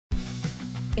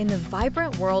In the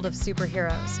vibrant world of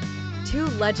superheroes, two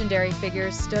legendary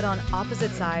figures stood on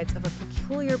opposite sides of a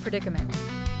peculiar predicament.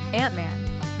 Ant-Man,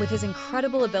 with his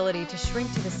incredible ability to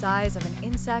shrink to the size of an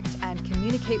insect and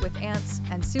communicate with ants,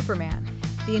 and Superman,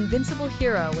 the invincible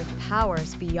hero with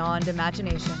powers beyond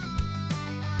imagination.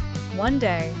 One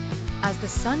day, as the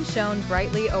sun shone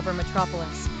brightly over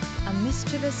Metropolis, a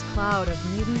mischievous cloud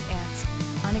of mutant ants,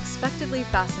 unexpectedly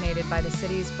fascinated by the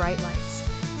city's bright lights,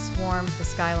 swarmed the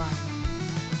skyline.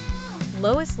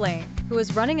 Lois Lane, who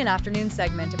was running an afternoon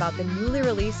segment about the newly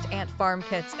released ant farm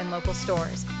kits in local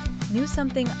stores, knew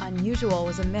something unusual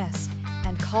was amiss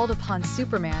and called upon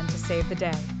Superman to save the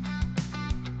day.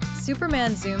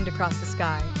 Superman zoomed across the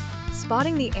sky,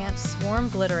 spotting the ant swarm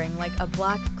glittering like a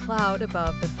black cloud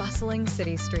above the bustling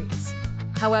city streets.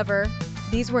 However,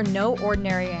 these were no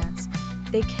ordinary ants.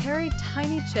 They carried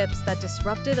tiny chips that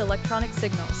disrupted electronic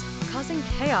signals, causing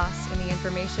chaos in the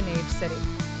information age city.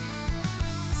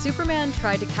 Superman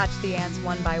tried to catch the ants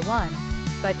one by one,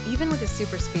 but even with his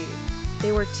super speed,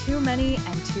 they were too many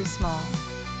and too small.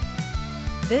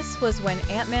 This was when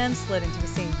Ant-Man slid into the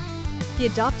scene. He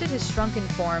adopted his shrunken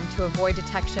form to avoid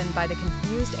detection by the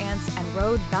confused ants and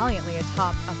rode valiantly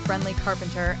atop a friendly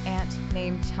carpenter ant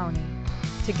named Tony.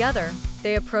 Together,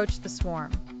 they approached the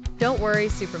swarm. "Don't worry,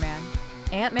 Superman,"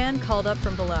 Ant-Man called up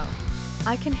from below.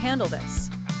 "I can handle this."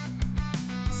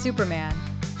 Superman,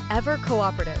 ever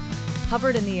cooperative,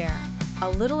 hovered in the air, a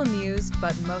little amused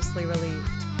but mostly relieved.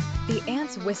 The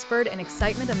ants whispered in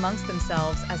excitement amongst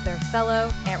themselves as their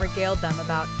fellow ant regaled them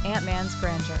about Ant-Man's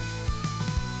grandeur.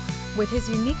 With his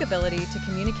unique ability to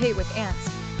communicate with ants,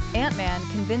 Ant-Man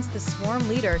convinced the swarm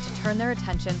leader to turn their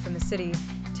attention from the city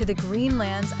to the green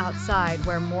lands outside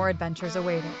where more adventures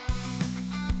awaited.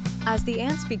 As the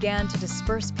ants began to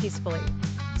disperse peacefully,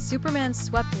 Superman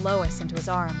swept Lois into his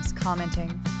arms,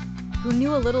 commenting, "Who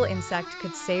knew a little insect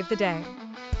could save the day?"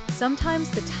 "Sometimes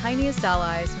the tiniest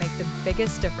allies make the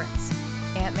biggest difference,"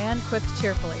 Ant-Man quipped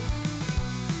cheerfully.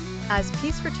 As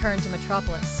peace returned to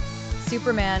Metropolis,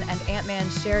 Superman and Ant-Man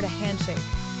shared a handshake,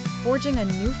 forging a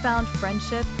newfound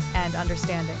friendship and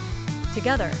understanding.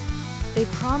 Together, they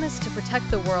promised to protect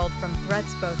the world from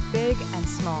threats both big and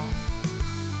small.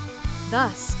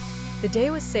 Thus, the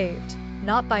day was saved,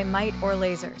 not by might or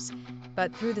lasers,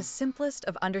 but through the simplest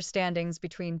of understandings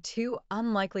between two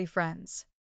unlikely friends.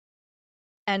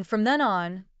 And from then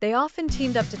on, they often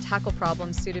teamed up to tackle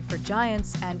problems suited for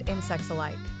giants and insects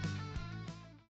alike.